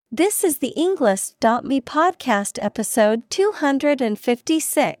This is the Englist.me podcast episode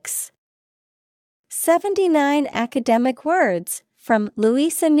 256. 79 Academic Words, from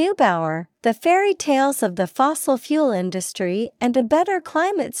Luisa Neubauer, The Fairy Tales of the Fossil Fuel Industry and a Better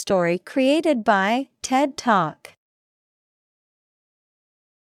Climate Story, created by TED Talk.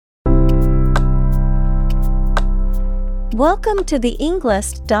 Welcome to the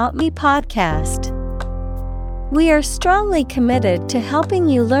Englist.me podcast. We are strongly committed to helping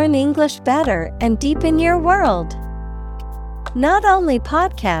you learn English better and deepen your world. Not only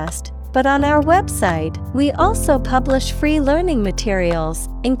podcast, but on our website, we also publish free learning materials,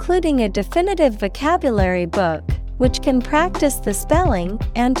 including a definitive vocabulary book, which can practice the spelling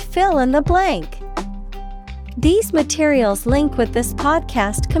and fill in the blank. These materials link with this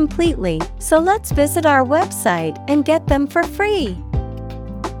podcast completely, so let's visit our website and get them for free.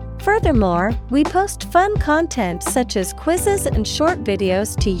 Furthermore, we post fun content such as quizzes and short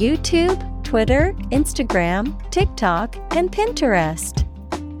videos to YouTube, Twitter, Instagram, TikTok, and Pinterest.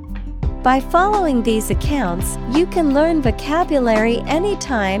 By following these accounts, you can learn vocabulary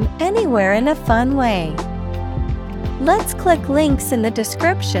anytime, anywhere in a fun way. Let's click links in the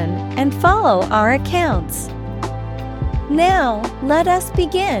description and follow our accounts. Now, let us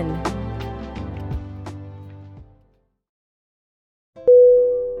begin.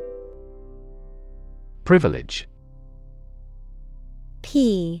 Privilege.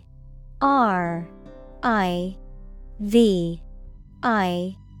 P-R-I-V-I-L-E-G-E.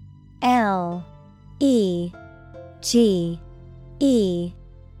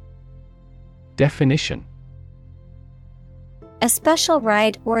 Definition: a special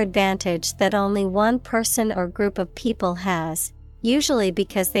right or advantage that only one person or group of people has, usually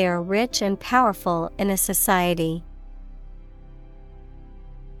because they are rich and powerful in a society.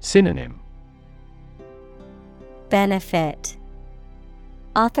 Synonym: benefit,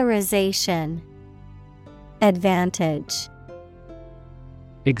 authorization, advantage.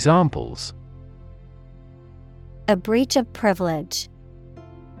 Examples: a breach of privilege,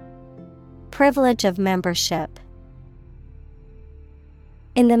 privilege of membership.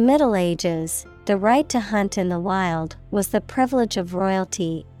 In the Middle Ages, the right to hunt in the wild was the privilege of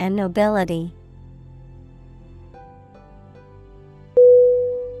royalty and nobility.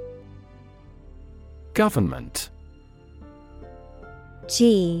 Government.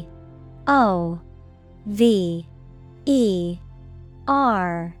 G-O-V-E-R-N-M-E-N-T.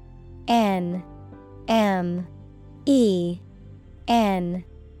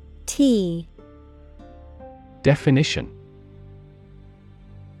 Definition: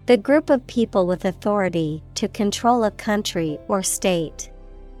 the group of people with authority to control a country or state.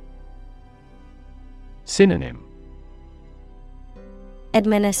 Synonym: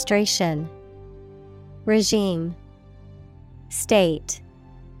 administration, regime, state.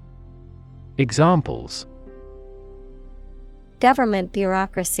 Examples: government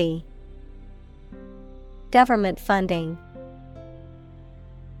bureaucracy, government funding.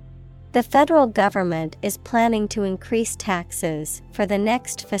 The federal government is planning to increase taxes for the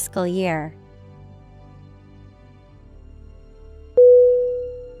next fiscal year.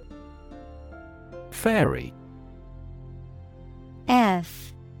 Fairy.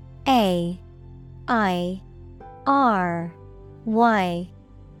 F-A-I-R-Y.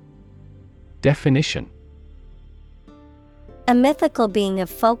 Definition: a mythical being of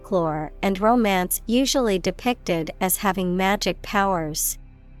folklore and romance, usually depicted as having magic powers.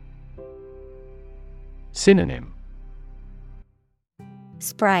 Synonym: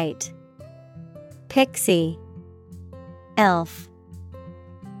 sprite, pixie, elf.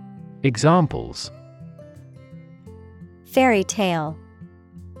 Examples: fairy tale,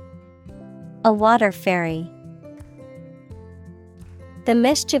 a water fairy. The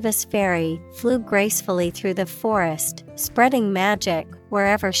mischievous fairy flew gracefully through the forest, spreading magic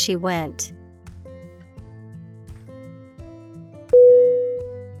wherever she went.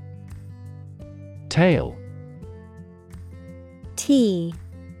 Tale. T-A-L-E.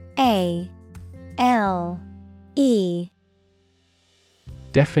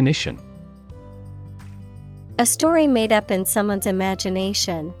 Definition: a story made up in someone's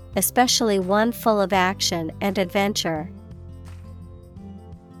imagination, especially one full of action and adventure.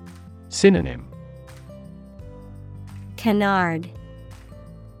 Synonym: canard,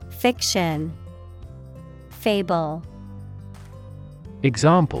 fiction, fable.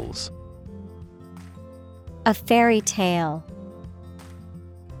 Examples: a fairy tale,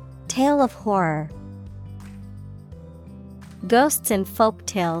 tale of horror. Ghosts in folk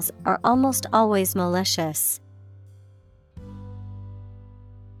tales are almost always malicious.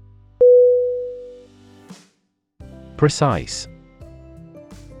 Precise.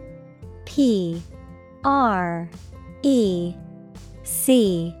 Precisely.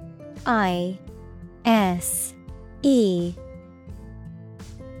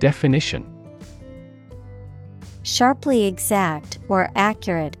 Definition: Sharply exact or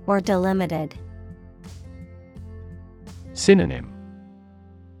accurate or delimited. Synonym: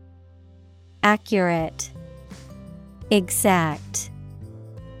 Accurate, exact,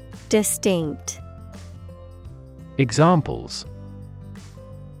 distinct. Examples: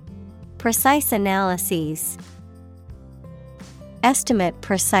 Precise analyses. Estimate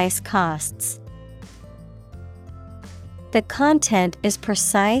precise costs. The content is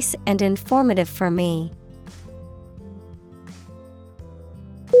precise and informative for me.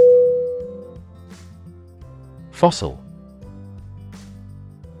 Fossil.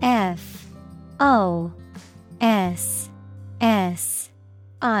 Fossil.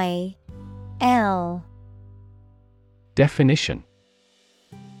 Definition: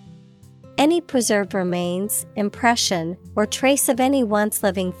 Any preserved remains, impression, or trace of any once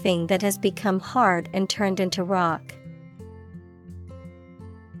living thing that has become hard and turned into rock.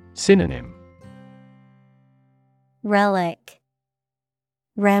 Synonym: Relic,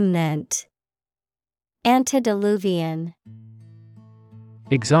 remnant, antediluvian.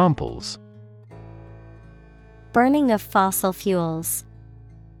 Examples: Burning of fossil fuels.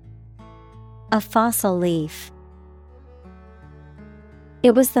 A fossil leaf.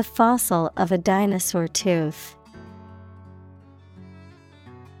 It was the fossil of a dinosaur tooth.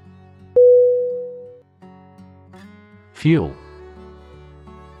 Fuel.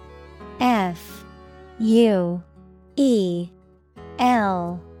 Fuel.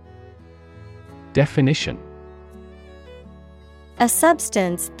 Definition: A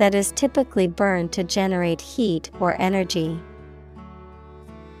substance that is typically burned to generate heat or energy.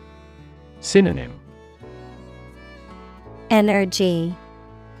 Synonym: Energy,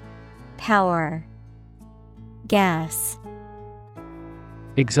 power, gas.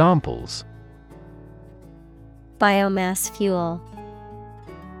 Examples: Biomass fuel.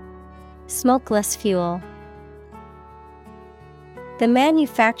 Smokeless fuel. The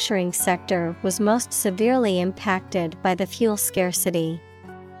manufacturing sector was most severely impacted by the fuel scarcity.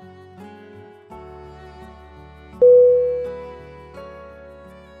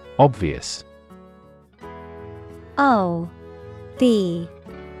 Obvious. Obvious.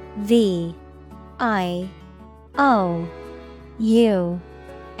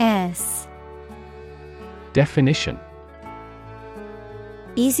 Definition: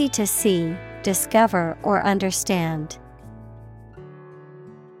 Easy to see, discover, or understand.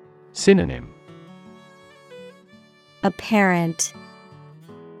 Synonym: Apparent,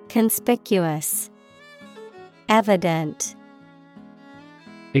 conspicuous, evident.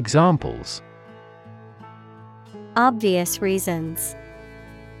 Examples: Obvious reasons.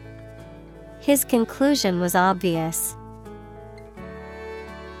 His conclusion was obvious.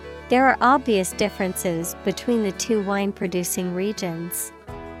 There are obvious differences between the two wine-producing regions.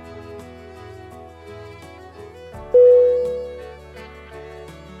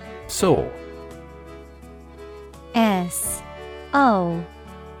 Soar. S-O-A-R.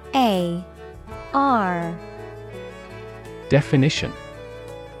 Definition: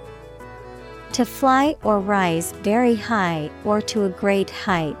 To fly or rise very high or to a great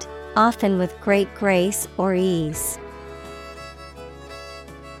height, often with great grace or ease.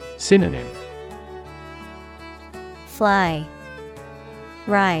 Synonym: Fly,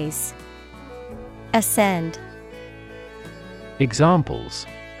 rise, ascend. Examples: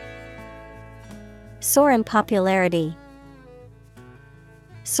 Soar in popularity.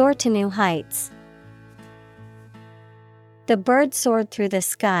 Soar to new heights. The bird soared through the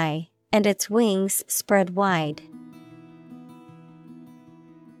sky, and its wings spread wide.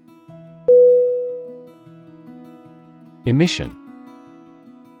 Emission.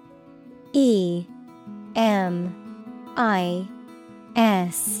 E-M-I-S-S-I-O-N.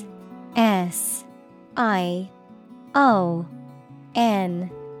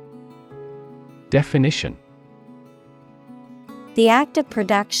 Definition: The act of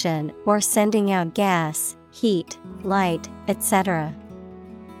production or sending out gas, heat, light, etc.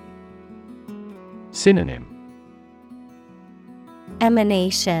 Synonym: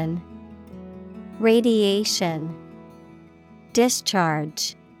 Emanation, radiation,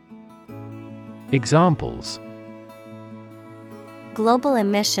 discharge. Examples: Global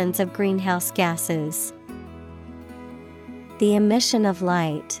emissions of greenhouse gases. The emission of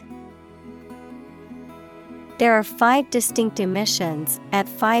light. There are 5 distinct emissions at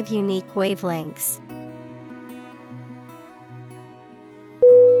 5 unique wavelengths.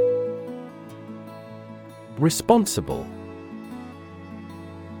 Responsible.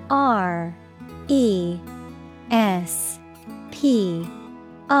 R E S P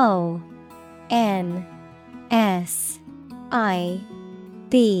O N S I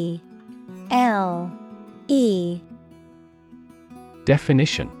B L E.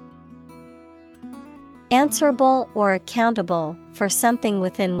 Definition: answerable or accountable for something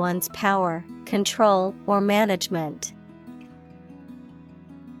within one's power, control, or management.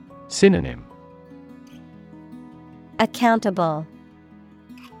 Synonym: Accountable,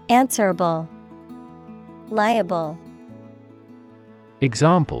 answerable, liable.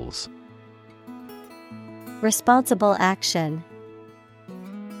 Examples: responsible action,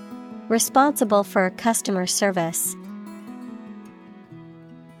 responsible for customer service.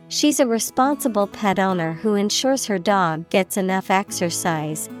 She's a responsible pet owner who ensures her dog gets enough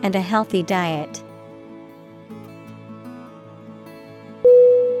exercise and a healthy diet.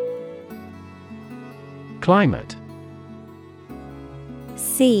 Climate.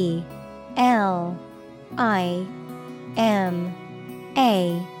 CLIMATE.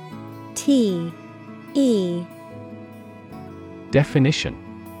 Definition: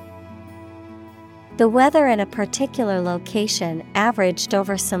 the weather in a particular location averaged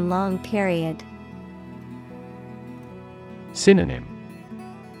over some long period. Synonym: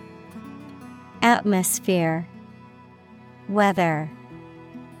 atmosphere, weather,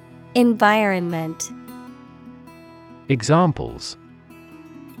 environment. Examples: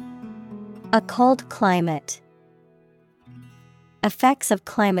 a cold climate, effects of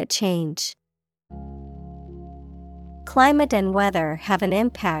climate change. Climate and weather have an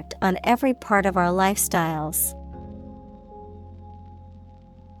impact on every part of our lifestyles.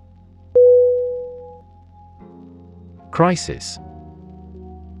 Crisis.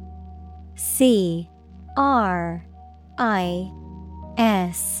 CRISIS.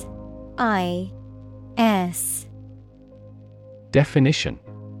 Definition: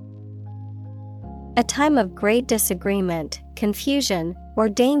 a time of great disagreement, confusion, or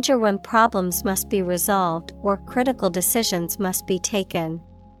danger when problems must be resolved or critical decisions must be taken.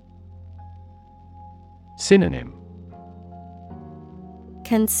 Synonym: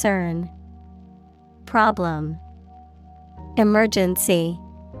 concern, problem, emergency.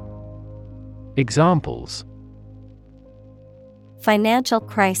 Examples: financial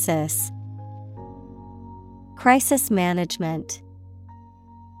crisis, crisis management.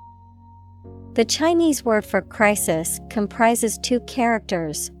 The Chinese word for crisis comprises two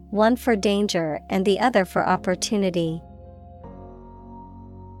characters, one for danger and the other for opportunity.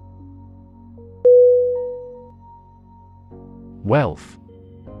 Wealth.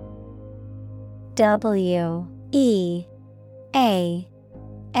 WEALTH.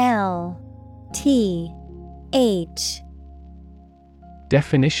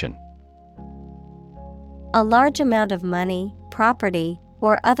 Definition: a large amount of money, property,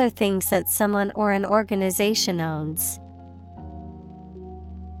 or other things that someone or an organization owns.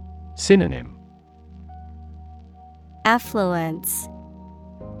 Synonym: affluence,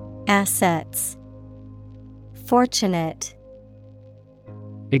 assets, fortunate.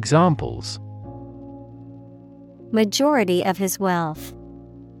 Examples: majority of his wealth,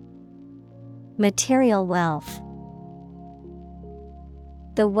 material wealth.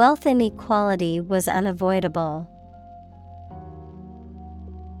 The wealth inequality was unavoidable.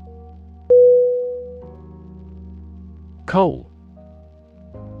 Coal.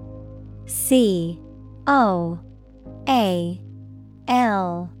 COAL.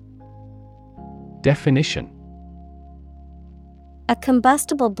 Definition: a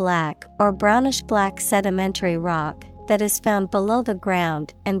combustible black or brownish black sedimentary rock that is found below the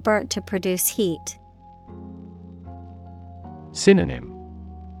ground and burnt to produce heat. Synonym: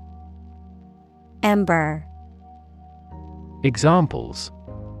 ember. Examples: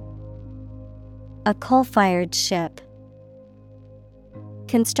 a coal-fired ship,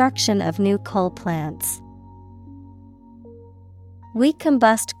 construction of new coal plants. We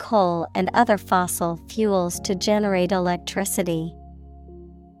combust coal and other fossil fuels to generate electricity.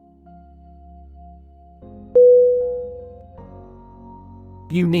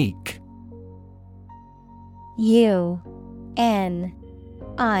 Unique. UNIQUE.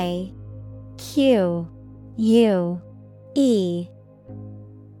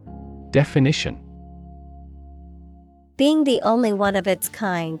 Definition: being the only one of its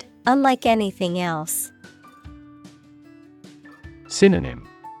kind, unlike anything else. Synonym: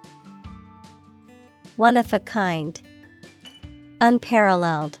 one of a kind,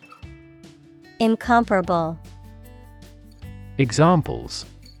 unparalleled, incomparable. Examples: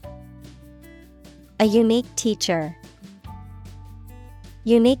 a unique teacher,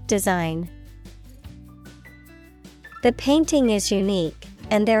 unique design. The painting is unique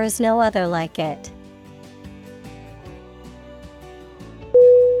and there is no other like it.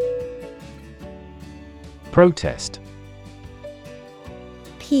 Protest.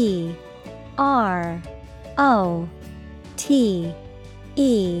 Protest.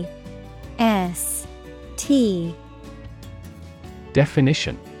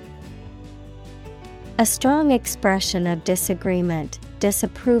 Definition. A strong expression of disagreement,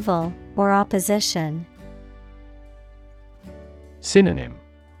 disapproval, or opposition. Synonym.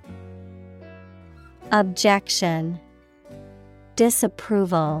 Objection,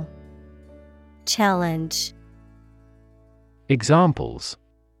 disapproval, challenge. Examples.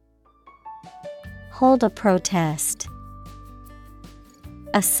 Hold a protest.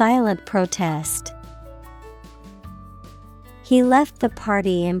 A silent protest. He left the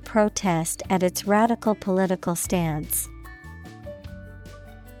party in protest at its radical political stance.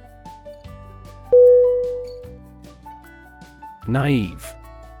 Naive.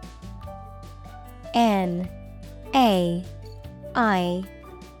 Naive.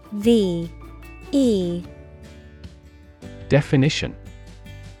 Definition.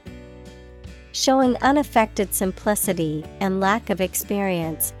 Showing unaffected simplicity and lack of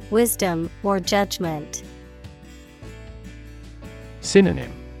experience, wisdom, or judgment.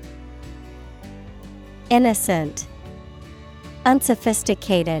 Synonym. Innocent,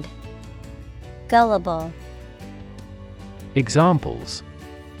 unsophisticated, gullible. Examples.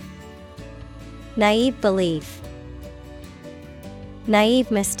 Naive belief.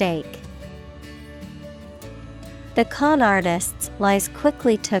 Naive mistake. The con artist's lies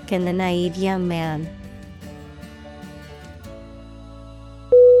quickly took in the naive young man.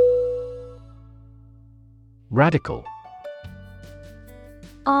 Radical.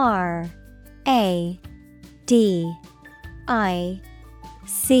 Radical.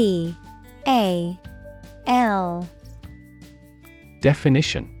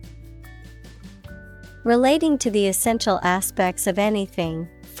 Definition. Relating to the essential aspects of anything,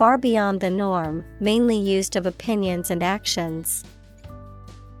 far beyond the norm, mainly used of opinions and actions.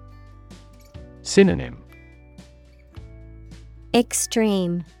 Synonym.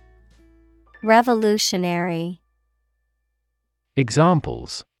 Extreme, revolutionary.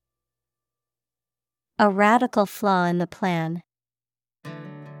 Examples. A radical flaw in the plan.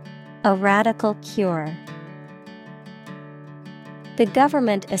 A radical cure. The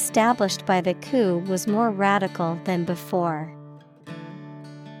government established by the coup was more radical than before.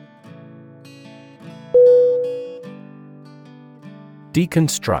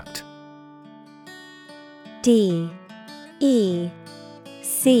 Deconstruct. Deconstruct.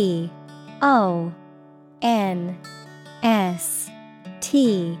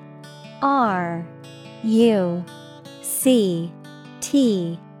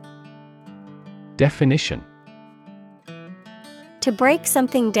 Definition. To break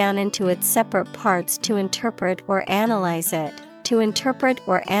something down into its separate parts to interpret or analyze it, to interpret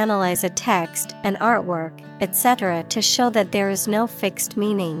or analyze a text, an artwork, etc. to show that there is no fixed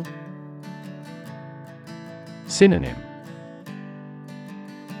meaning. Synonym.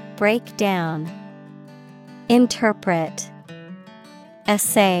 Break down, interpret,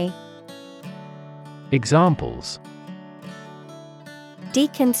 essay. Examples.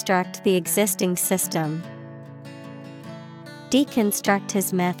 Deconstruct the existing system. Deconstruct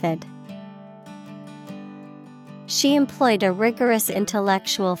his method. She employed a rigorous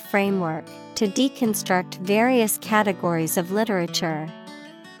intellectual framework to deconstruct various categories of literature.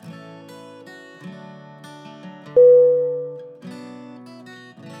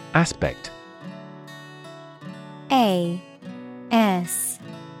 Aspect. A-S-P-E-C-T.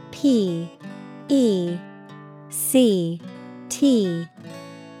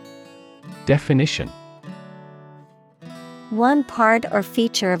 Definition. One part or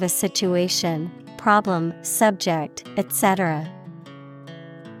feature of a situation, problem, subject, etc.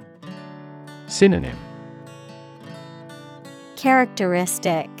 Synonym.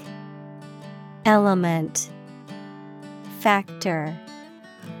 Characteristic, element, factor.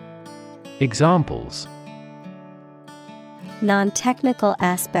 Examples. Non-technical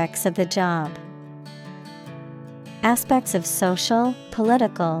aspects of the job. Aspects of social,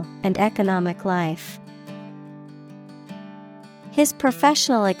 political, and economic life. His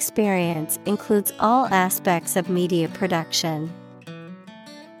professional experience includes all aspects of media production.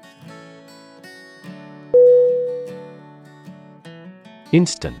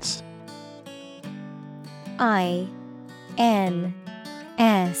 Instance. I-N-S-T-A-N-C-E.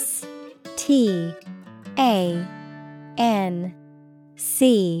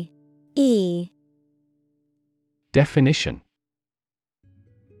 Definition.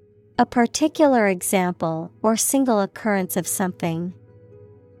 A particular example or single occurrence of something.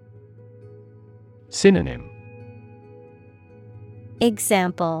 Synonym.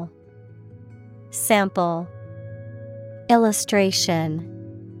 Example, sample, illustration.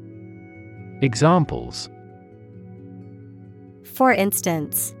 Examples. For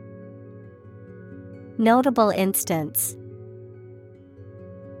instance, notable instance.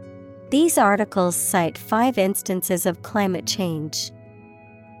 These articles cite 5 instances of climate change.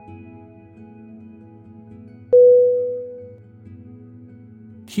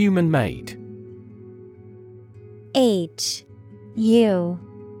 Human-made. Humanmade.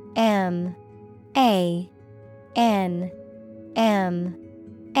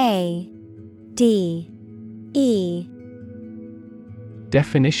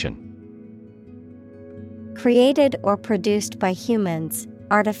 Definition. Created or produced by humans,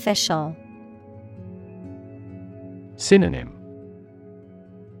 artificial. Synonym.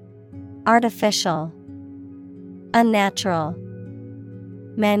 Artificial, unnatural,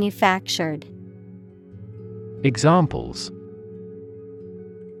 manufactured. Examples.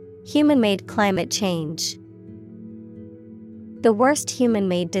 Human-made climate change. The worst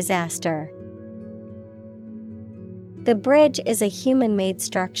human-made disaster. The bridge is a human-made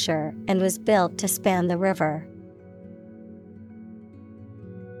structure and was built to span the river.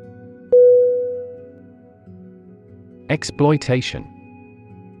 Exploitation.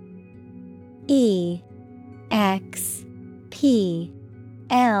 Exploitation.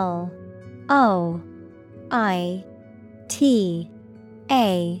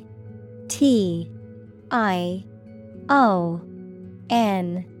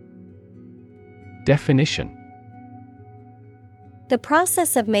 Definition. The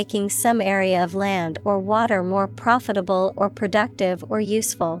process of making some area of land or water more profitable or productive or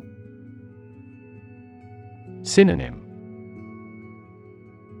useful. Synonym.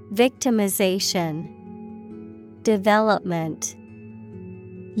 Victimization, development,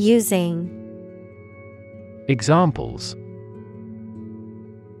 using. Examples.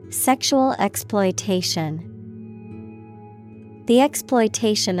 Sexual exploitation. The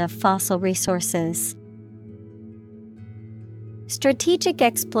exploitation of fossil resources. Strategic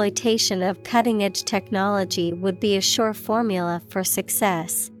exploitation of cutting-edge technology would be a sure formula for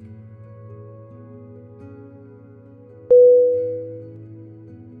success.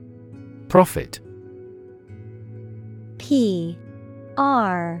 Profit. Profit.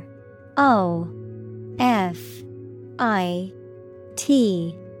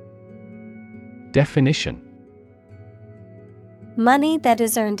 Definition. Money that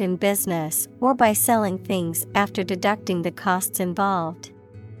is earned in business or by selling things after deducting the costs involved.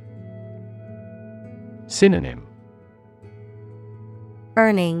 Synonym.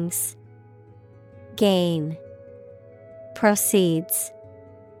 Earnings, gain, proceeds.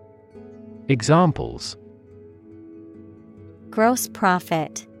 Examples. Gross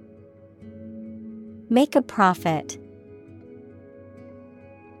profit. Make a profit.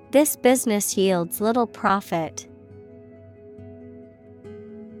 This business yields little profit.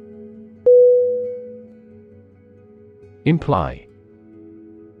 Imply.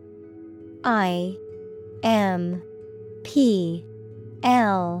 I-M-P-L-Y.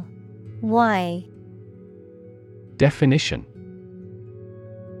 Definition.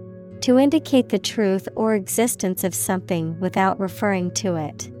 To indicate the truth or existence of something without referring to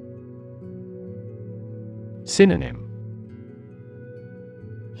it. Synonym.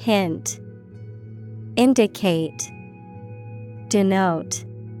 Hint, indicate, denote.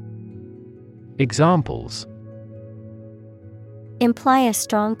 Examples. Imply a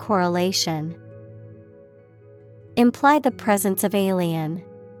strong correlation. Imply the presence of alien.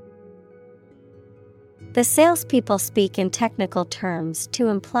 The salespeople speak in technical terms to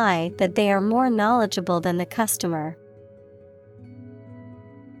imply that they are more knowledgeable than the customer.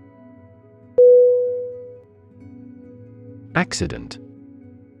 Accident.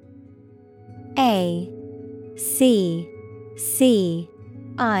 A-C-C-I-D-E-N-T.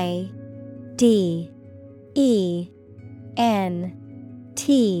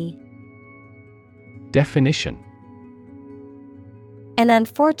 Definition. An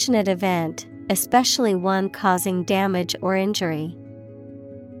unfortunate event, especially one causing damage or injury.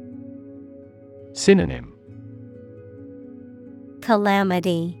 Synonym.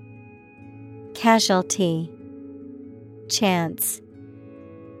 Calamity, casualty, chance.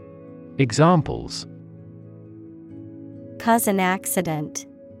 Examples. Cause an accident.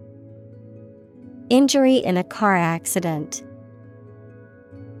 Injury in a car accident.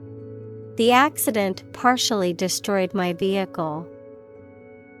 The accident partially destroyed my vehicle.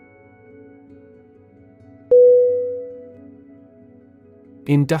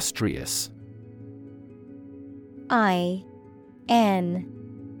 Industrious. I-N-D-U-S-T-R-I-O-U-S.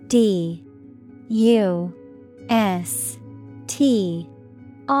 U S T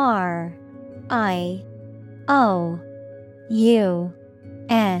R I O U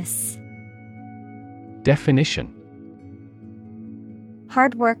S. Definition: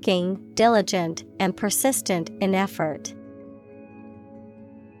 Hardworking, diligent, and persistent in effort.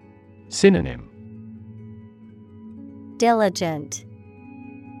 Synonym: Diligent,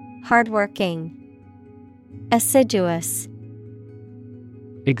 hardworking, assiduous.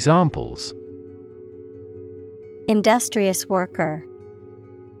 Examples: Industrious worker,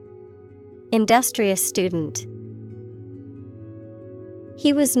 industrious student.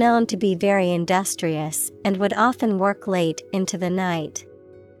 He was known to be very industrious and would often work late into the night.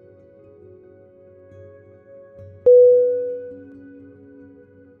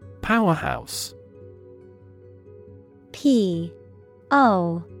 Powerhouse. P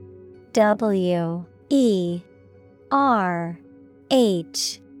O W E R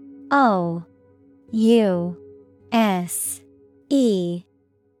H O U S E.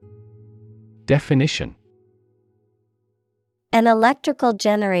 Definition: An electrical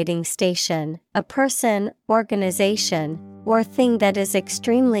generating station, a person, organization, or thing that is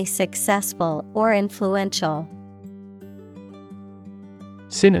extremely successful or influential.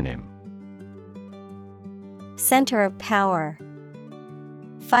 Synonym: Center of power,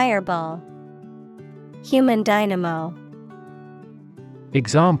 fireball, human dynamo.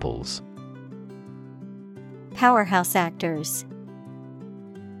 Examples: Powerhouse actors,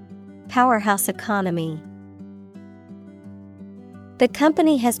 powerhouse economy. The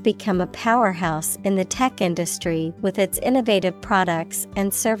company has become a powerhouse in the tech industry with its innovative products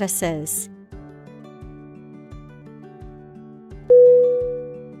and services.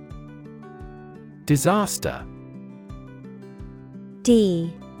 Disaster.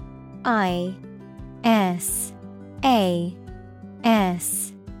 D I S A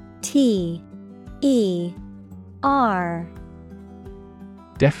S T E R.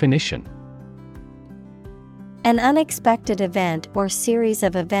 Definition: An unexpected event or series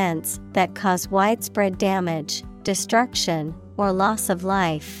of events that cause widespread damage, destruction, or loss of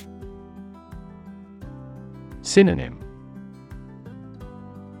life. Synonym: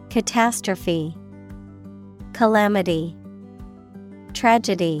 Catastrophe, calamity,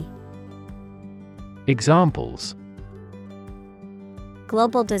 tragedy. Examples: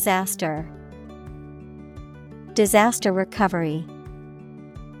 Global disaster, disaster recovery.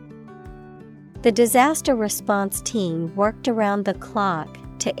 The disaster response team worked around the clock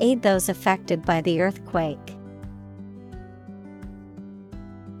to aid those affected by the earthquake.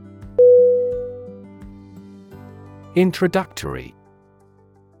 Introductory.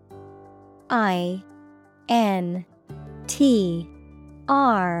 I N T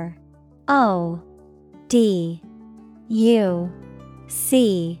R O D U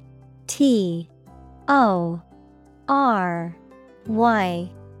C T O R Y.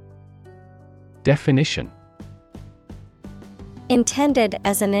 Definition: Intended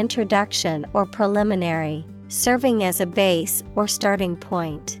as an introduction or preliminary, serving as a base or starting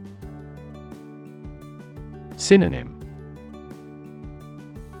point. Synonym: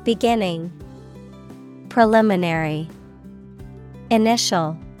 Beginning, preliminary,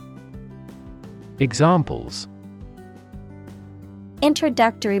 initial. Examples: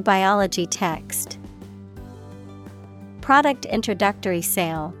 Introductory biology text, product introductory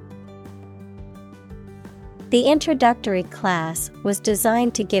sale. The introductory class was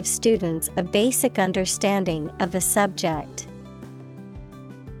designed to give students a basic understanding of the subject.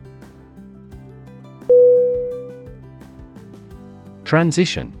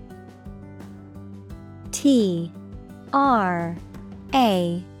 Transition. T R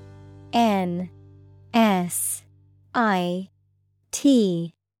A N S I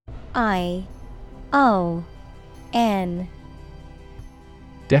T I O N.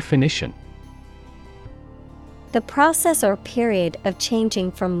 Definition: The process or period of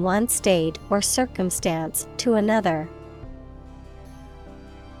changing from one state or circumstance to another.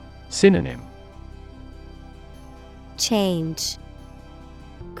 Synonym: Change,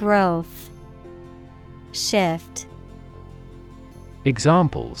 growth, shift.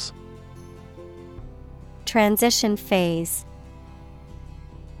 Examples: Transition phase.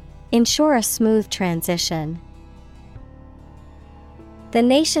 Ensure a smooth transition. The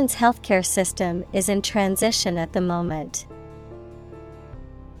nation's healthcare system is in transition at the moment.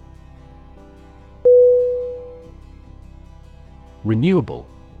 Renewable.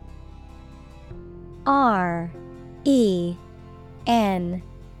 R E N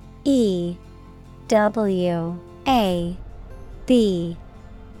E W A B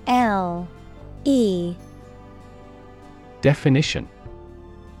L E. Definition: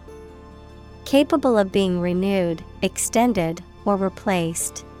 capable of being renewed, extended, or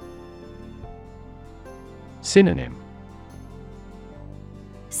replaced. Synonym: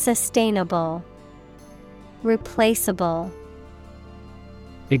 Sustainable, replaceable.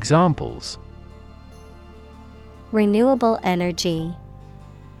 Examples: Renewable energy,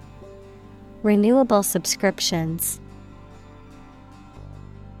 renewable subscriptions.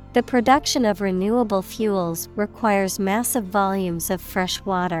 The production of renewable fuels requires massive volumes of fresh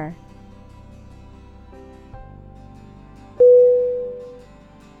water.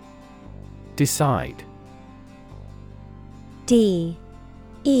 Decide. D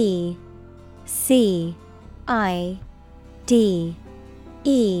E C I D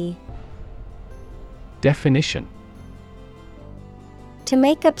E. Definition: To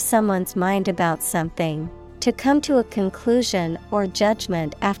make up someone's mind about something, to come to a conclusion or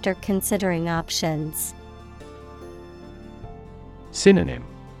judgment after considering options. Synonym: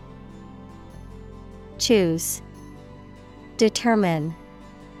 Choose, determine,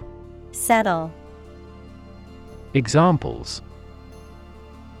 settle. Examples: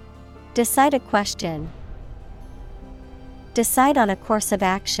 Decide a question. Decide on a course of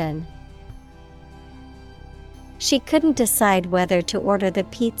action. She couldn't decide whether to order the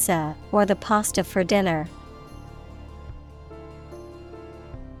pizza or the pasta for dinner.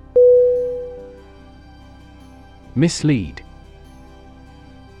 Mislead.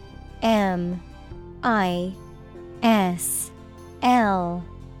 M-I-S-L-E-A-D.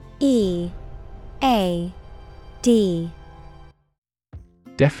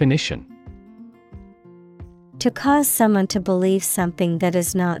 Definition: To cause someone to believe something that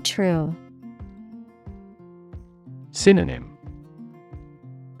is not true. Synonym: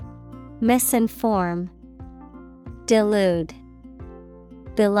 Misinform, delude,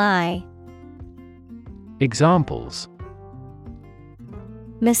 belie. Examples: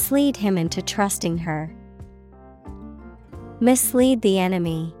 Mislead him into trusting her. Mislead the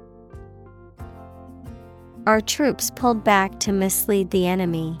enemy. Our troops pulled back to mislead the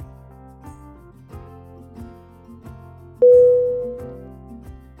enemy.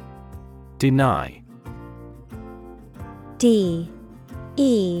 Deny.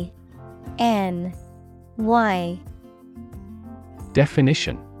 D-E-N-Y.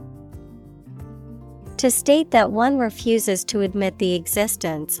 Definition: To state that one refuses to admit the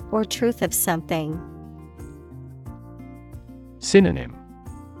existence or truth of something. Synonym: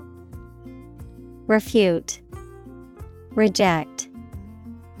 Refute, reject,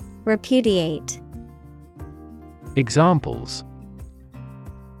 repudiate. Examples: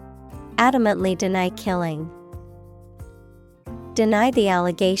 Adamantly deny killing. Deny the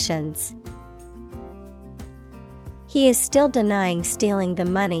allegations. He is still denying stealing the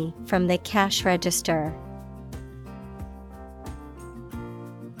money from the cash register.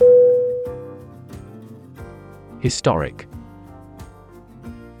 Historic.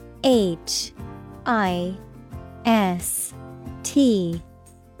 H-I-S-T-O-R-I-C.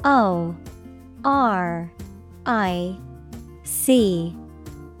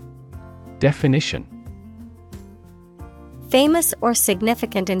 Definition: Famous or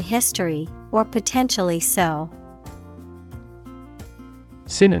significant in history, or potentially so.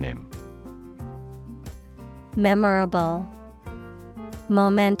 Synonym: Memorable,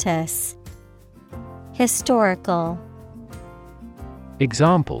 momentous, historical.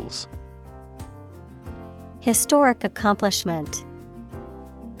 Examples: Historic accomplishment.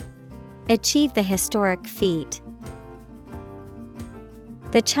 Achieve the historic feat.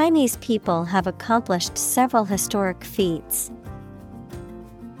 The Chinese people have accomplished several historic feats.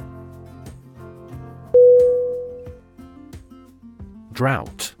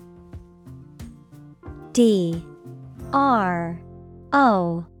 Drought. D-R-O-U-G-H-T.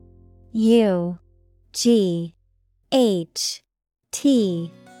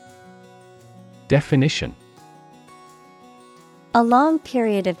 Definition: A long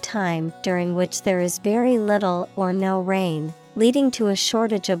period of time during which there is very little or no rain, leading to a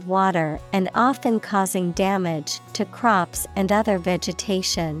shortage of water and often causing damage to crops and other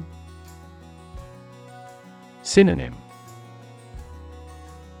vegetation. Synonym: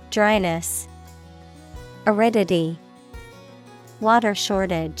 Dryness, aridity, water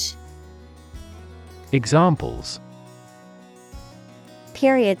shortage. Examples: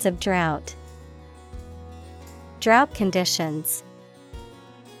 Periods of drought. Drought conditions.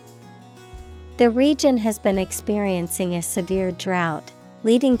 The region has been experiencing a severe drought,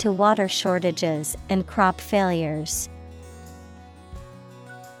 leading to water shortages and crop failures.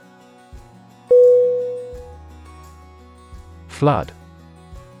 Flood.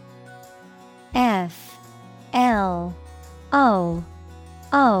 F-L-O-O-D.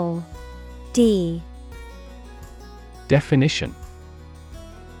 D. Definition: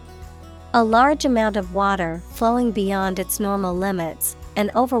 A large amount of water flowing beyond its normal limits,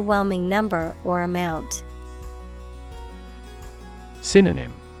 an overwhelming number or amount.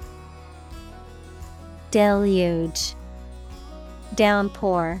 Synonym: Deluge,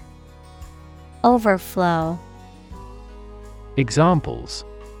 downpour, overflow. Examples: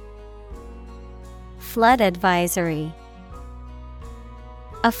 Flood advisory.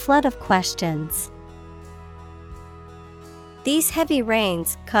 A flood of questions. These heavy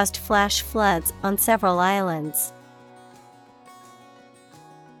rains caused flash floods on several islands.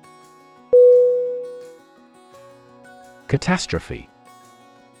 Catastrophe.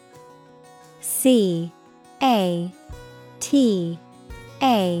 C A T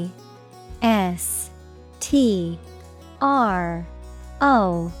A S T R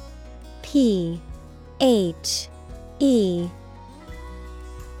O P H E.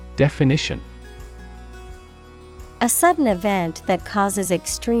 Definition: A sudden event that causes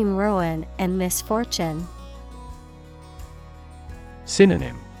extreme ruin and misfortune.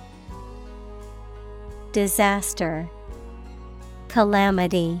 Synonym: Disaster,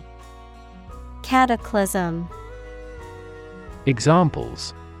 calamity, cataclysm.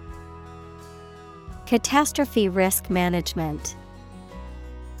 Examples: Catastrophe risk management.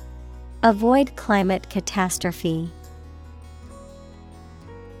 Avoid climate catastrophe.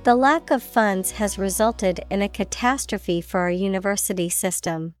 The lack of funds has resulted in a catastrophe for our university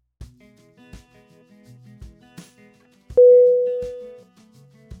system.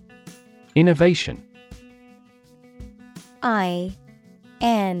 Innovation. I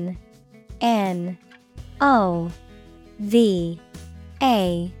N N O V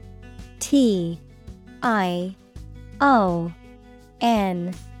A T I O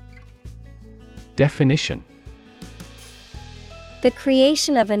N. Definition: The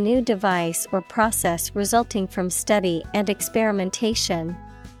creation of a new device or process resulting from study and experimentation.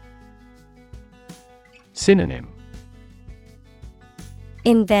 Synonym: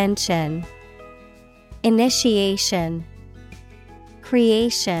 Invention, initiation,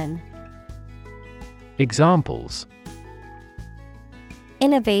 creation. Examples: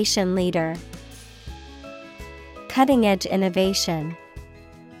 Innovation leader. Cutting-edge innovation.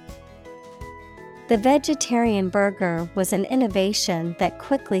 The vegetarian burger was an innovation that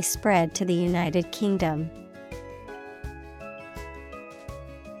quickly spread to the United Kingdom.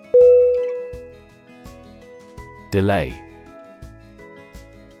 Delay.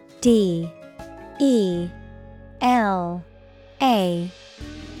 D E L A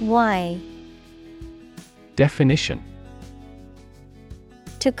Y. Definition: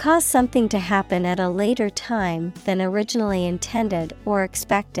 To cause something to happen at a later time than originally intended or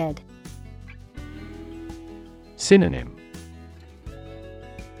expected. Synonym: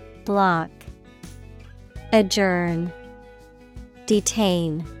 Block, adjourn,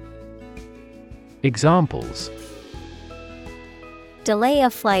 detain. Examples: Delay a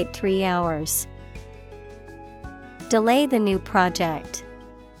flight 3 hours. Delay the new project.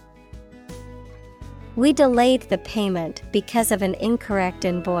 We delayed the payment because of an incorrect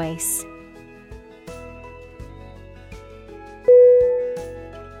invoice.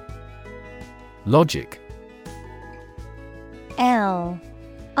 Logic. L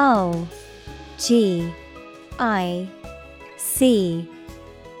O G I C.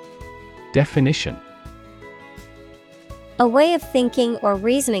 Definition: A way of thinking or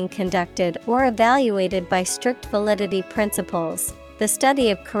reasoning conducted or evaluated by strict validity principles, the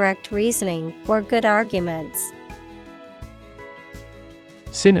study of correct reasoning or good arguments.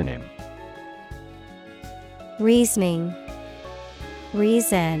 Synonym: Reasoning,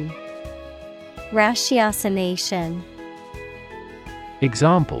 reason, ratiocination.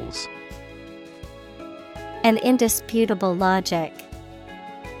 Examples: An indisputable logic.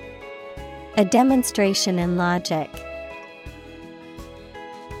 A demonstration in logic.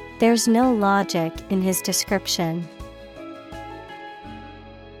 There's no logic in his description.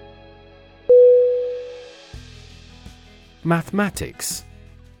 Mathematics.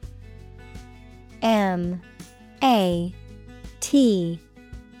 M A T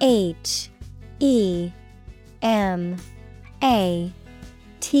H E M A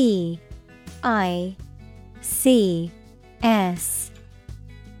T I C S.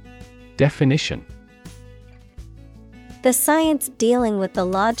 Definition: The science dealing with the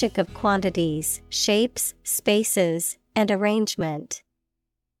logic of quantities, shapes, spaces, and arrangement.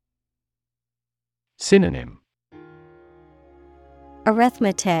 Synonym: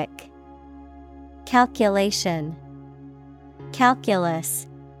 Arithmetic, calculation, calculus.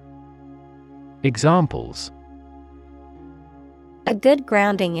 Examples: A good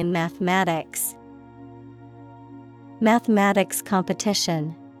grounding in mathematics. Mathematics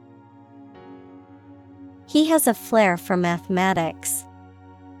competition. He has a flair for mathematics.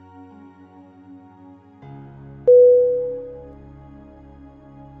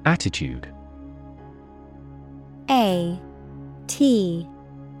 Attitude. A T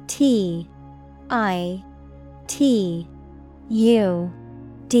T I T U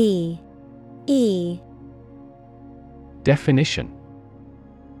D E. Definition.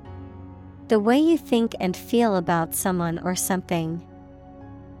 The way you think and feel about someone or something.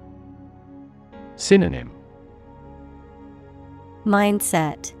 Synonym.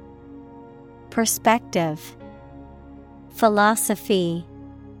 Mindset, perspective, philosophy.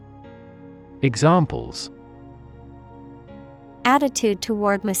 Examples. Attitude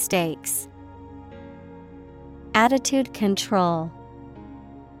toward mistakes. Attitude control.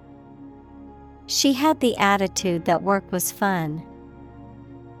 She had the attitude that work was fun.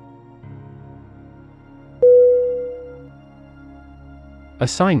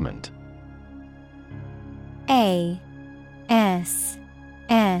 Assignment. A S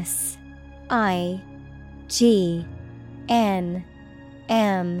S I G N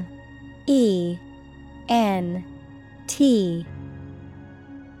M E N T.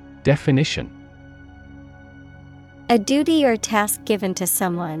 Definition. A duty or task given to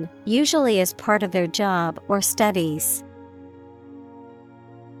someone, usually as part of their job or studies.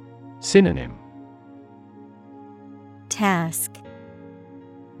 Synonym. Task,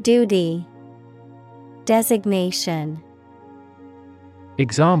 duty, designation.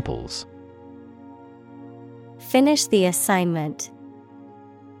 Examples. Finish the assignment.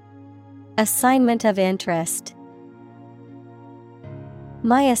 Assignment of interest.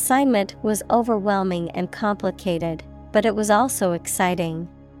 My assignment was overwhelming and complicated, but it was also exciting.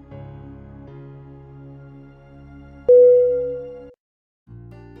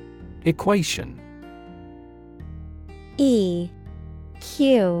 Equation. E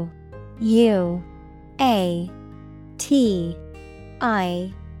Q U A T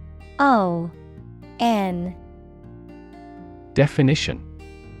I O N. Definition.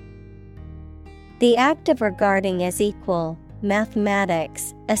 The act of regarding as equal.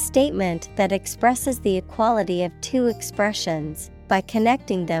 Mathematics, a statement that expresses the equality of two expressions by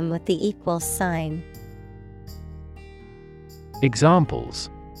connecting them with the equal sign.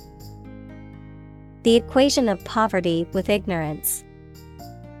 Examples. The equation of poverty with ignorance.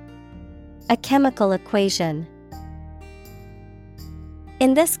 A chemical equation.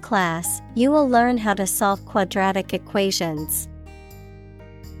 In this class, you will learn how to solve quadratic equations.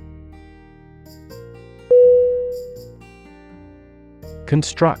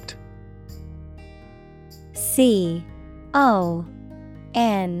 Construct. C O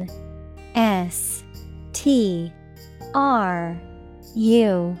N S T R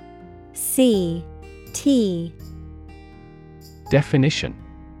U C T. Definition.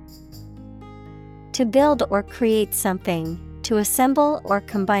 To build or create something, to assemble or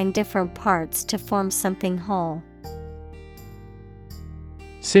combine different parts to form something whole.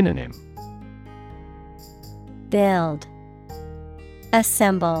 Synonym. Build,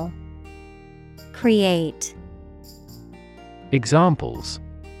 assemble, create. Examples.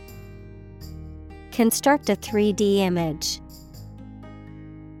 Construct a 3D image.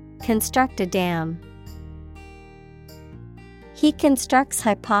 Construct a dam. He constructs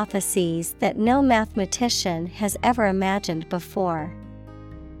hypotheses that no mathematician has ever imagined before.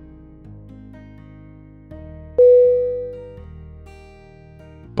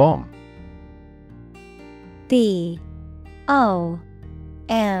 Bomb. B O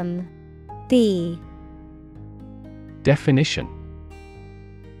M B. Definition.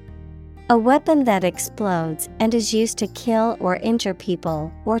 A weapon that explodes and is used to kill or injure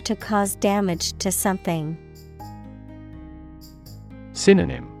people or to cause damage to something.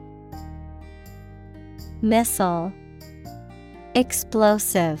 Synonym. Missile,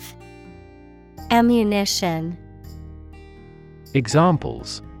 explosive, ammunition.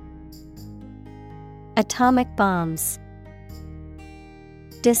 Examples. Atomic bombs.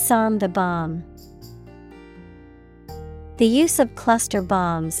 Disarm the bomb. The use of cluster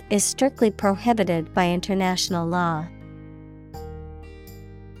bombs is strictly prohibited by international law.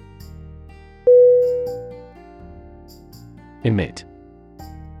 Emit.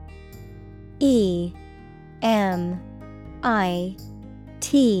 E M I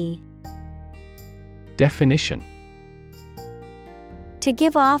T. Definition. To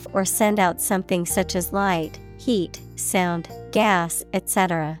give off or send out something such as light, heat, sound, gas,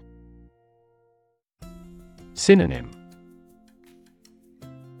 etc. Synonym.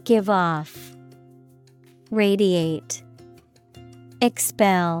 Give off, radiate,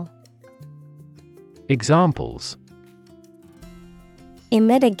 Expel. Examples: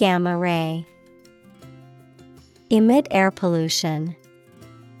 Emit a gamma ray. Emit air pollution.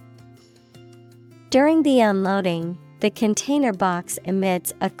 During the unloading, the container box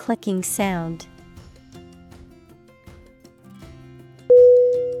emits a clicking sound.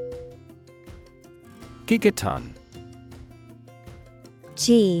 Gigaton.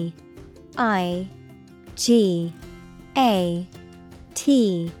 Gigaton.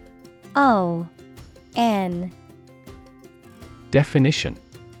 Definition: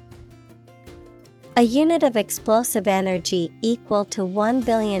 A unit of explosive energy equal to 1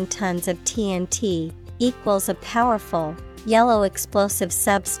 billion tons of TNT equals a powerful, yellow explosive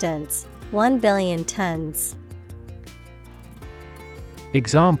substance, 1 billion tons.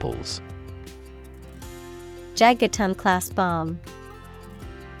 Examples: Gigaton-class bomb.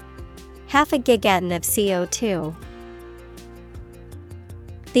 Half a gigaton of CO2.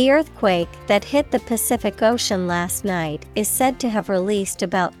 The earthquake that hit the Pacific Ocean last night is said to have released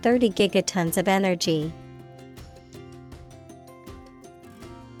about 30 gigatons of energy.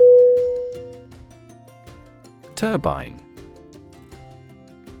 Turbine.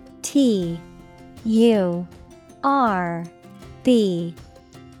 Turbine.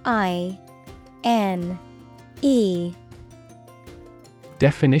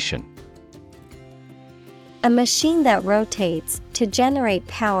 Definition: A machine that rotates to generate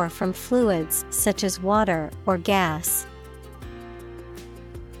power from fluids such as water or gas.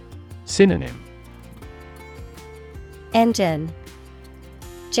 Synonym: Engine,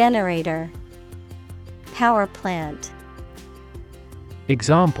 generator, power plant.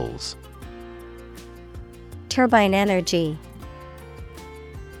 Examples: Turbine energy.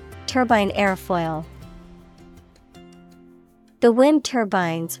 Turbine airfoil. The wind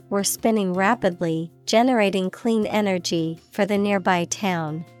turbines were spinning rapidly, generating clean energy for the nearby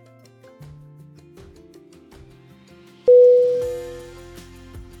town.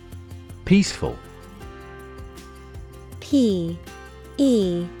 Peaceful. Peaceful.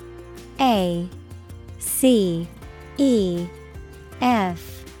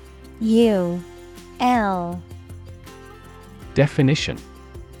 Definition: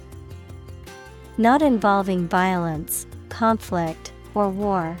 Not involving violence, conflict, or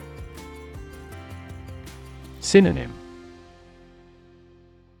war. Synonym: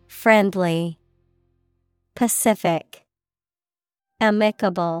 Friendly, pacific,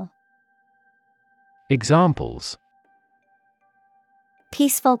 amicable. Examples: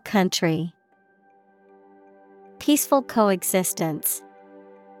 Peaceful country. Peaceful coexistence.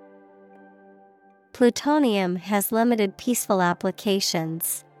 Plutonium has limited peaceful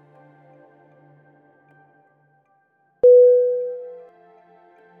applications.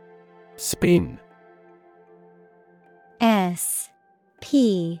 Spin.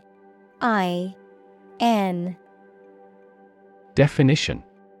 S-P-I-N. Definition: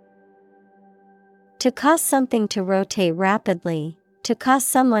 To cause something to rotate rapidly, to cause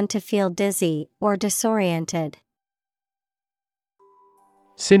someone to feel dizzy or disoriented.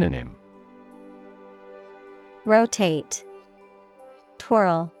 Synonym: Rotate,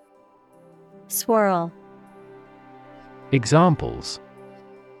 twirl, swirl. Examples: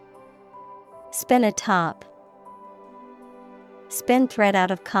 Spin a top. Spin thread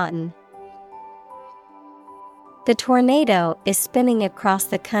out of cotton. The tornado is spinning across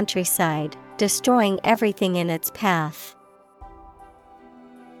the countryside, destroying everything in its path.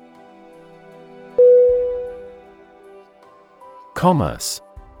 Commerce.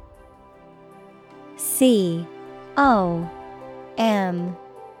 C-O-M-M-E-R-C-E.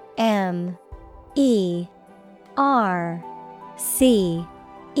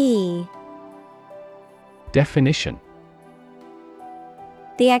 Definition: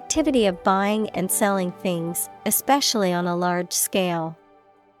 The activity of buying and selling things, especially on a large scale.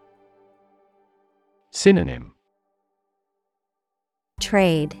 Synonym: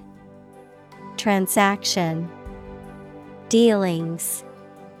 Trade, transaction, dealings.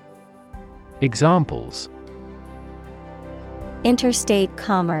 Examples: Interstate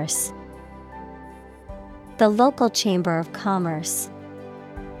commerce. The local chamber of commerce.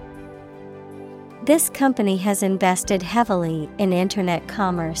 This company has invested heavily in internet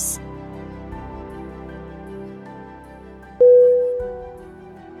commerce.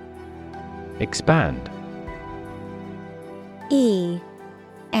 Expand. E-X-P-A-N-D.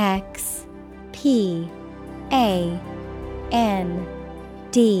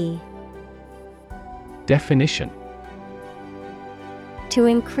 Definition: To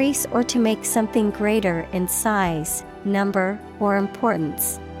increase or to make something greater in size, number, or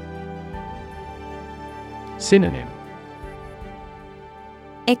importance. Synonym: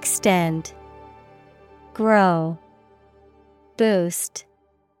 extend, grow, boost.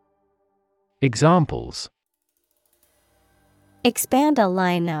 Examples: Expand a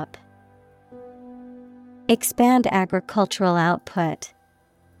lineup. Expand agricultural output.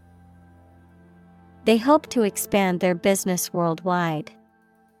 They hope to expand their business worldwide.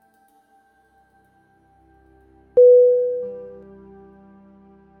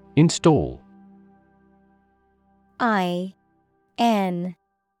 Install.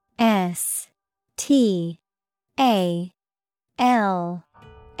 INSTALL.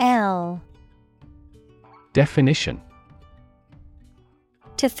 Definition: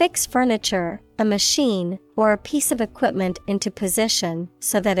 To fix furniture, a machine, or a piece of equipment into position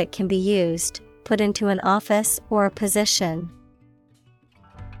so that it can be used, put into an office or a position.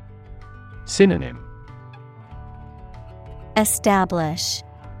 Synonym: Establish,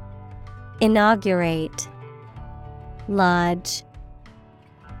 inaugurate, lodge.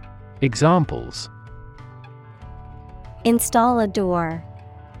 Examples: Install a door.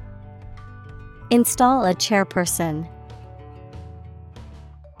 Install a chairperson.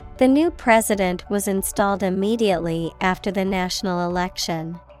 The new president was installed immediately after the national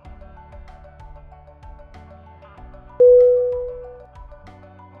election.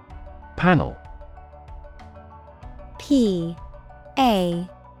 Panel. P-A-N-E-L.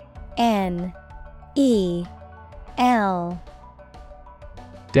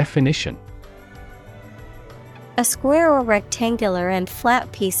 Definition: A square or rectangular and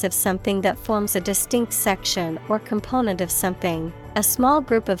flat piece of something that forms a distinct section or component of something, a small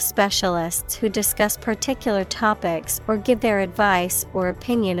group of specialists who discuss particular topics or give their advice or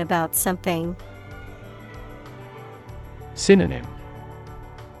opinion about something. Synonym: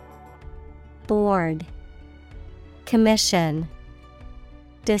 Board, commission,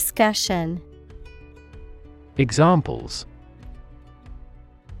 discussion. Examples: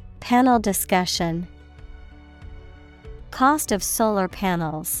 Panel discussion. Cost of solar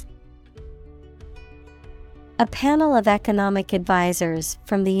panels. A panel of economic advisors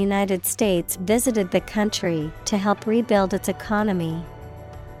from the United States visited the country to help rebuild its economy.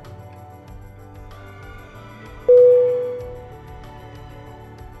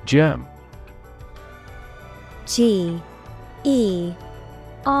 Germ. G-E-R-M.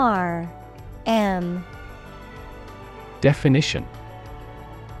 Definition: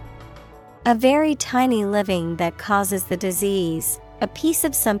 A very tiny living that causes the disease, a piece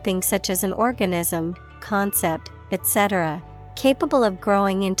of something such as an organism, concept, etc., capable of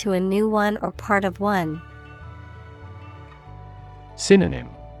growing into a new one or part of one. Synonym: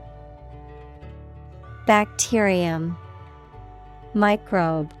 Bacterium,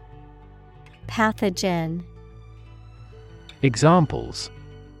 microbe, pathogen. Examples: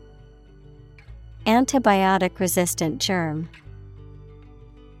 Antibiotic-resistant germ.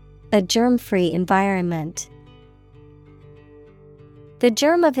 A germ-free environment. The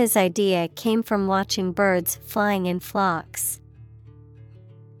germ of his idea came from watching birds flying in flocks.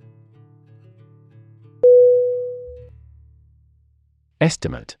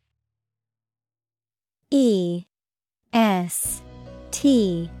 Estimate. E-S-T-I-M-A-T-E.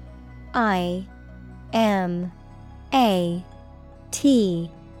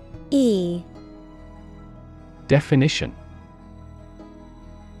 Definition: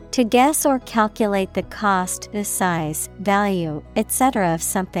 To guess or calculate the cost, the size, value, etc. of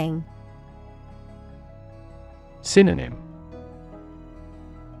something. Synonym: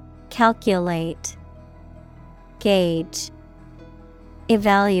 Calculate, gauge,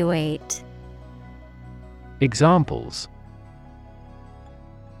 evaluate. Examples: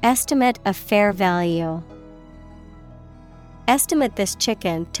 Estimate of fair value. Estimate this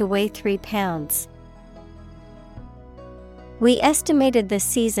chicken to weigh 3 pounds. We estimated the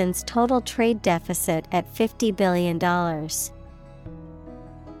season's total trade deficit at $50 billion.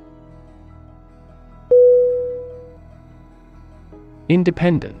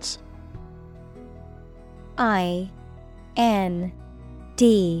 Independence. INDEPENDENCE.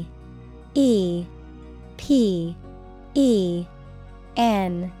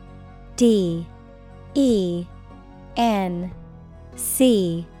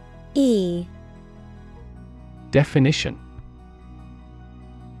 Definition: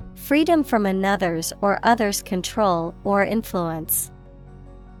 Freedom from another's or others' control or influence.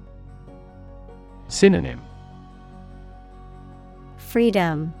 Synonym: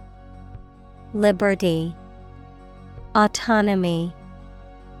 Freedom, liberty, autonomy.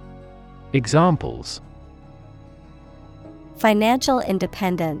 Examples: Financial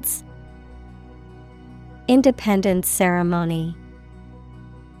independence. Independence ceremony.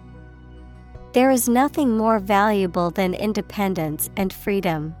 There is nothing more valuable than independence and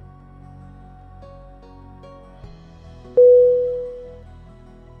freedom.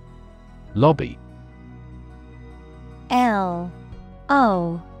 Lobby. L-O-B-B-Y.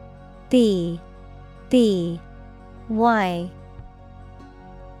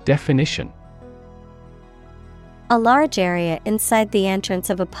 Definition: a large area inside the entrance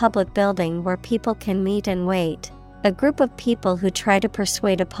of a public building where people can meet and wait. A group of people who try to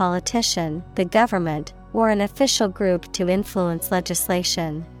persuade a politician, the government, or an official group to influence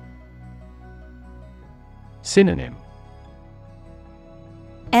legislation. Synonym: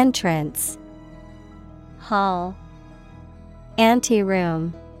 entrance, hall,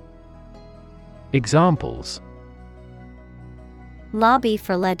 anteroom. Examples: lobby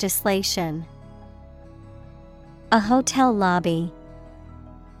for legislation, a hotel lobby.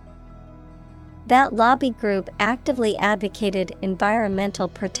 That lobby group actively advocated environmental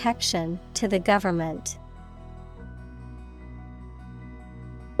protection to the government.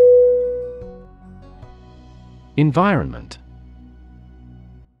 Environment.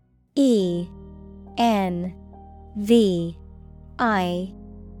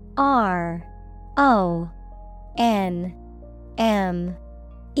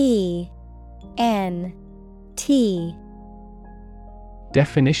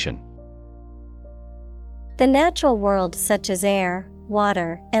 Definition: the natural world such as air,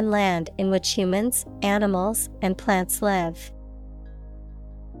 water, and land in which humans, animals, and plants live.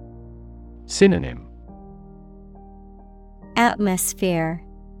 Synonym: atmosphere,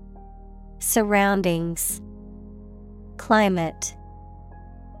 surroundings, climate.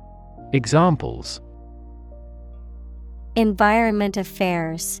 Examples: environment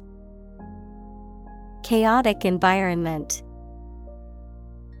affairs, chaotic environment.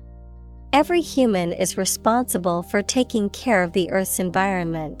 Every human is responsible for taking care of the Earth's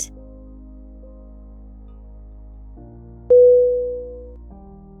environment.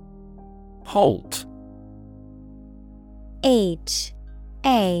 Halt. H-A-L-T.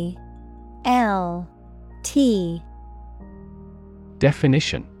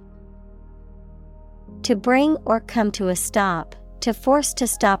 Definition: to bring or come to a stop, to force to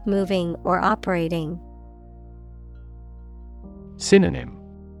stop moving or operating. Synonym: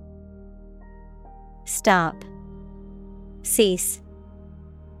 stop, cease,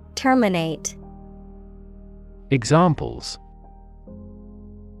 terminate. Examples: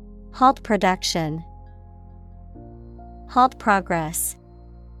 halt production, halt progress.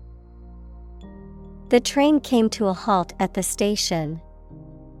 The train came to a halt at the station.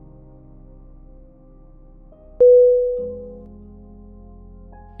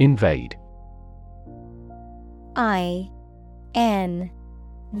 Invade. I-N-V-A-D-E.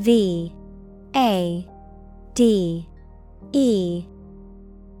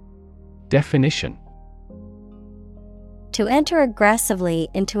 Definition: to enter aggressively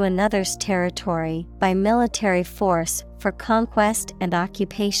into another's territory by military force for conquest and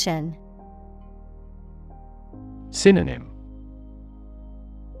occupation. Synonym: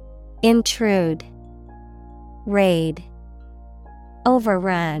 intrude, raid,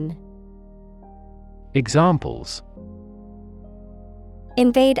 overrun. Examples: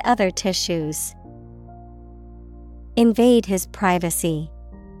 invade other tissues, invade his privacy.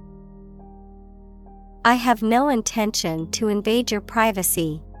 I have no intention to invade your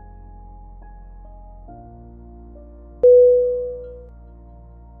privacy.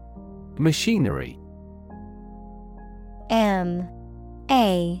 Machinery.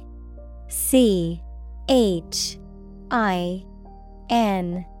 M-A-C-H-I-N-E-R-Y.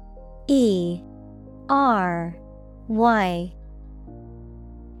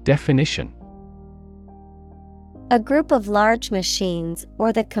 Definition: a group of large machines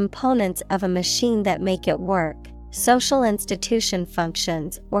or the components of a machine that make it work, social institution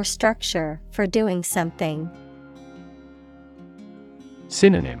functions or structure for doing something.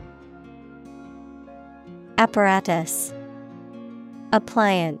 Synonym: apparatus,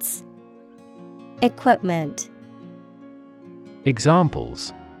 appliance, equipment.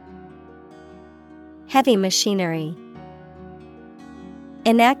 Examples: heavy machinery,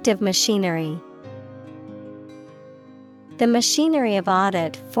 inactive machinery. The machinery of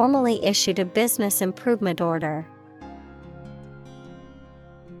audit formally issued a business improvement order.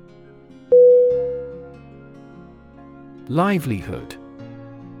 Livelihood.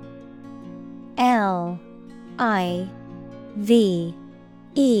 L-I-V-E-L-I-H-O-O-D.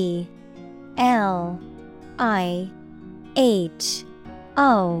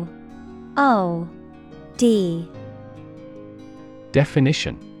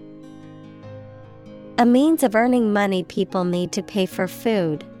 Definition: a means of earning money people need to pay for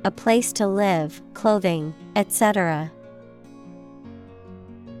food, a place to live, clothing, etc.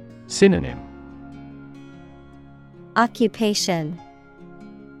 Synonym: Occupation,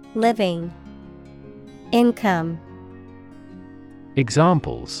 living, income.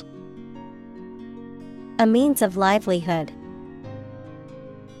 Examples: A means of livelihood,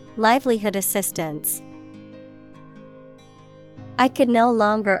 livelihood assistance. I could no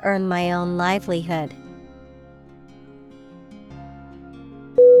longer earn my own livelihood.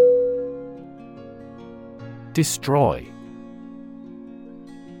 Destroy.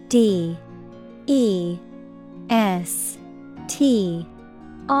 D-E-S-T-R-O-Y.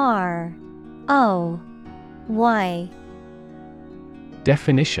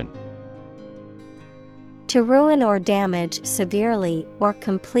 Definition: To ruin or damage severely or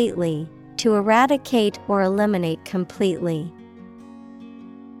completely, to eradicate or eliminate completely.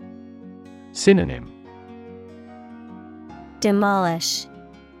 Synonym: Demolish,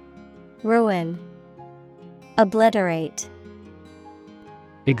 ruin, obliterate.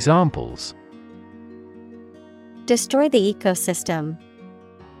 Examples: Destroy the ecosystem.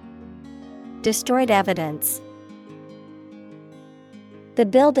 Destroyed evidence. The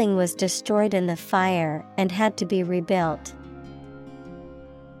building was destroyed in the fire and had to be rebuilt.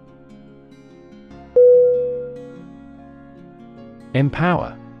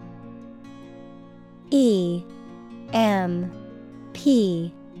 Empower. E-M-P-O-W-E-R.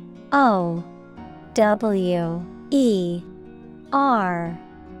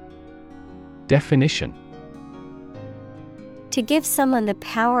 Definition: To give someone the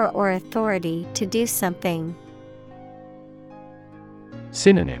power or authority to do something.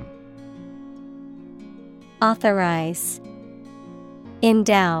 Synonym: Authorize,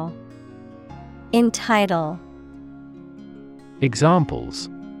 endow, entitle. Examples: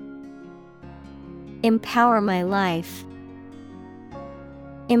 Empower my life.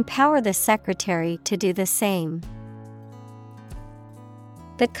 Empower the secretary to do the same.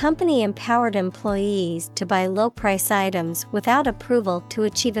 The company empowered employees to buy low-price items without approval to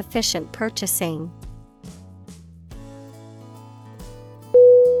achieve efficient purchasing.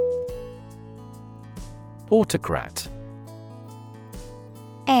 Autocrat.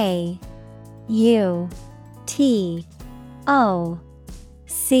 A-U-T-O-C-R-A-T.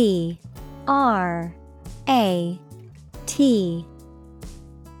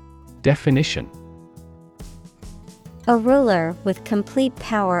 Definition: A ruler with complete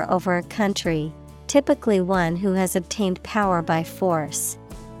power over a country, typically one who has obtained power by force.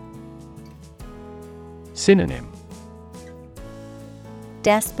 Synonym: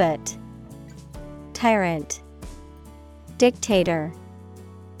 Despot, tyrant, dictator.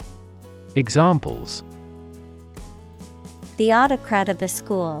 Examples: The autocrat of the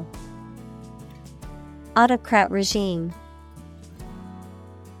school. Autocrat regime.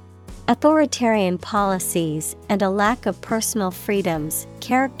 Authoritarian policies and a lack of personal freedoms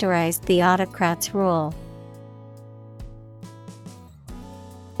characterized the autocrat's rule.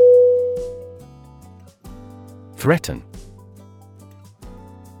 Threaten.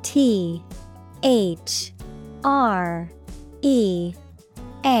 T-H-R-E-A-T-E-N.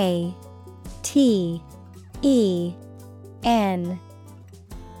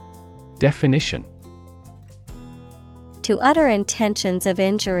 Definition: To utter intentions of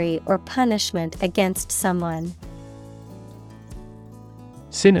injury or punishment against someone.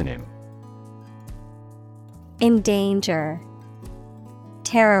 Synonym: Endanger,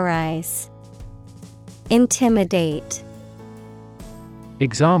 terrorize, intimidate.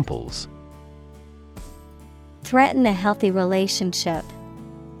 Examples: Threaten a healthy relationship.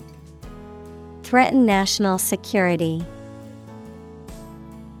 Threaten national security.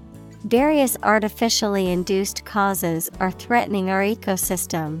 Various artificially induced causes are threatening our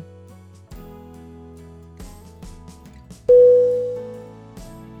ecosystem.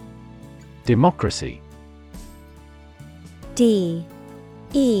 Democracy. D-E-M-O-C-R-A-C-Y.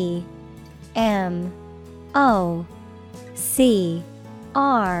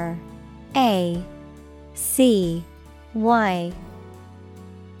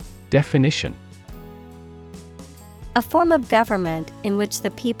 Definition: A form of government in which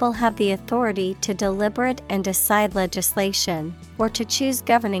the people have the authority to deliberate and decide legislation, or to choose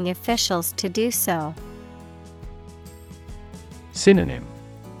governing officials to do so. Synonym: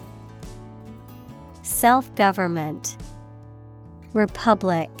 Self-government,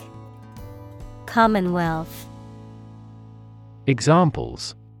 republic, commonwealth.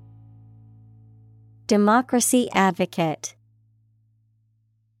 Examples: Democracy advocate.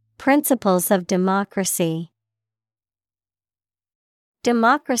 Principles of democracy.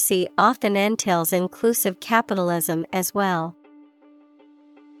 Democracy often entails inclusive capitalism as well.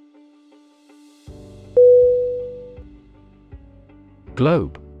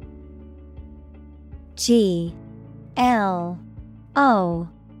 Globe. Globe.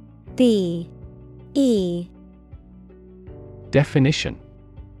 Definition.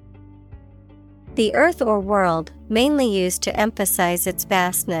 The earth or world, mainly used to emphasize its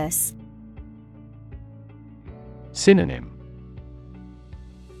vastness. Synonym.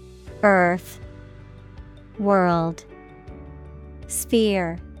 Earth, world,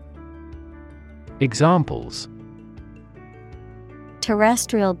 sphere. Examples.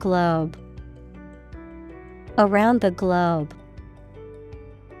 Terrestrial globe. Around the globe.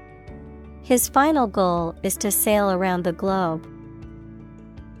 His final goal is to sail around the globe.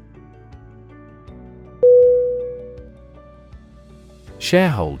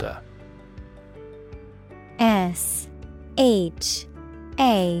 Shareholder.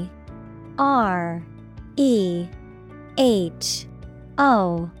 ShareholderR.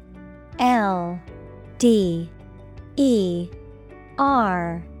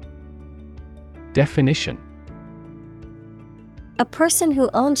 Definition. A person who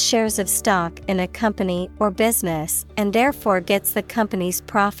owns shares of stock in a company or business and therefore gets the company's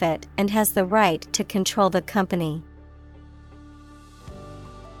profit and has the right to control the company.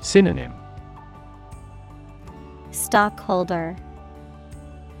 Synonym. Stockholder,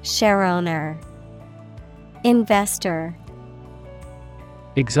 shareowner, investor.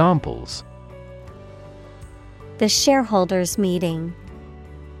 Examples. The shareholders' meeting.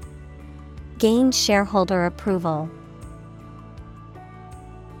 Gain shareholder approval.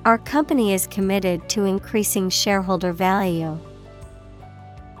 Our company is committed to increasing shareholder value.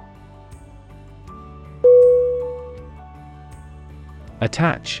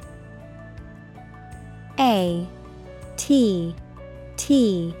 Attach. ATTACH.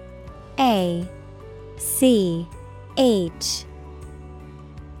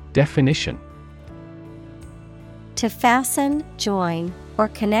 Definition. To fasten, join, or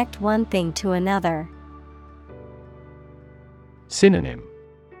connect one thing to another. Synonym.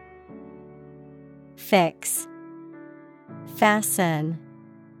 Fix, fasten,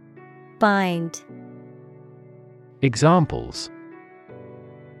 bind. Examples.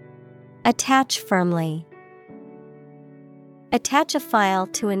 Attach firmly. Attach a file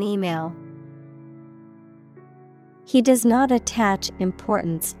to an email. He does not attach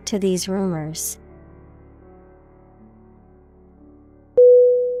importance to these rumors.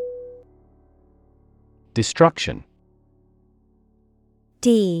 Destruction.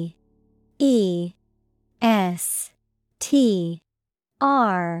 Destruction.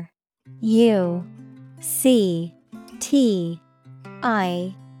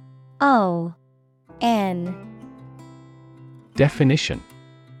 Definition.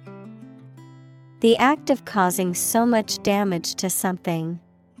 The act of causing so much damage to something.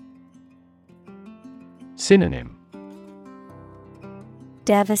 Synonym.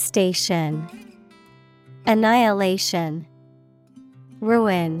 Devastation, annihilation,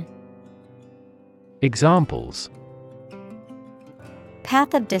 ruin. Examples.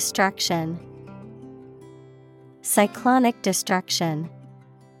 Path of destruction. Cyclonic destruction.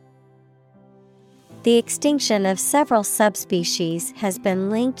 The extinction of several subspecies has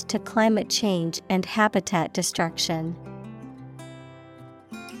been linked to climate change and habitat destruction.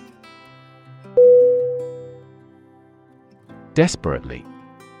 Desperately.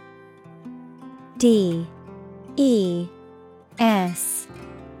 Desperately.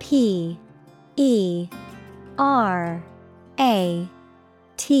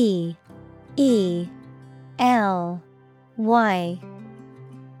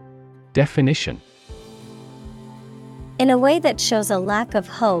 Definition. In a way that shows a lack of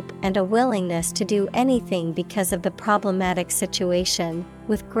hope and a willingness to do anything because of the problematic situation,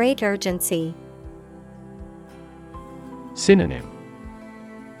 with great urgency. Synonym.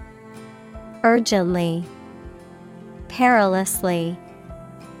 Urgently, perilously,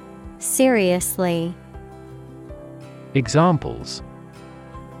 seriously. Examples.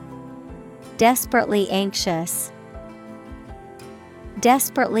 Desperately anxious.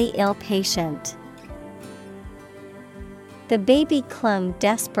 Desperately ill patient. The baby clung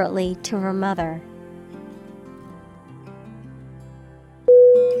desperately to her mother.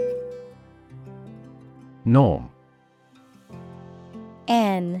 Norm. Norm.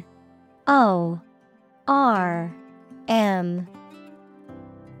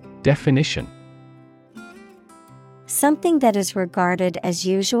 Definition. Something that is regarded as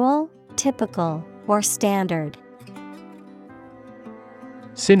usual, typical, or standard.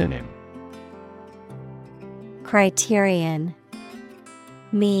 Synonym. Criterion,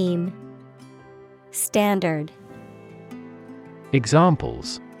 mean, standard.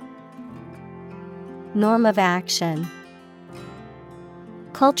 Examples. Norm of action.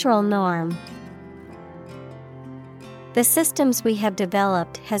 cultural norm. The systems we have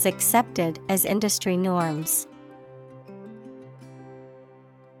developed has accepted as industry norms.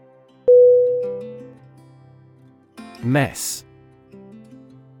 Mess.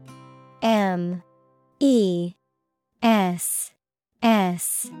 M-E-S-S.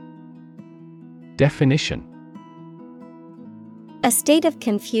 Definition. A state of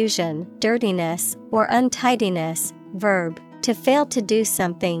confusion, dirtiness, or untidiness. Verb, to fail to do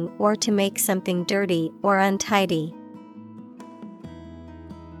something or to make something dirty or untidy.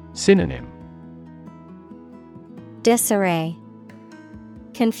 Synonym. Disarray,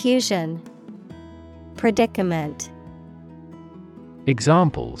 confusion, predicament.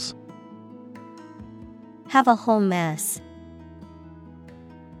 Examples. Have a whole mess.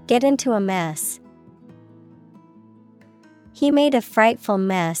 Get into a mess. He made a frightful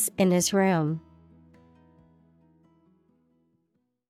mess in his room.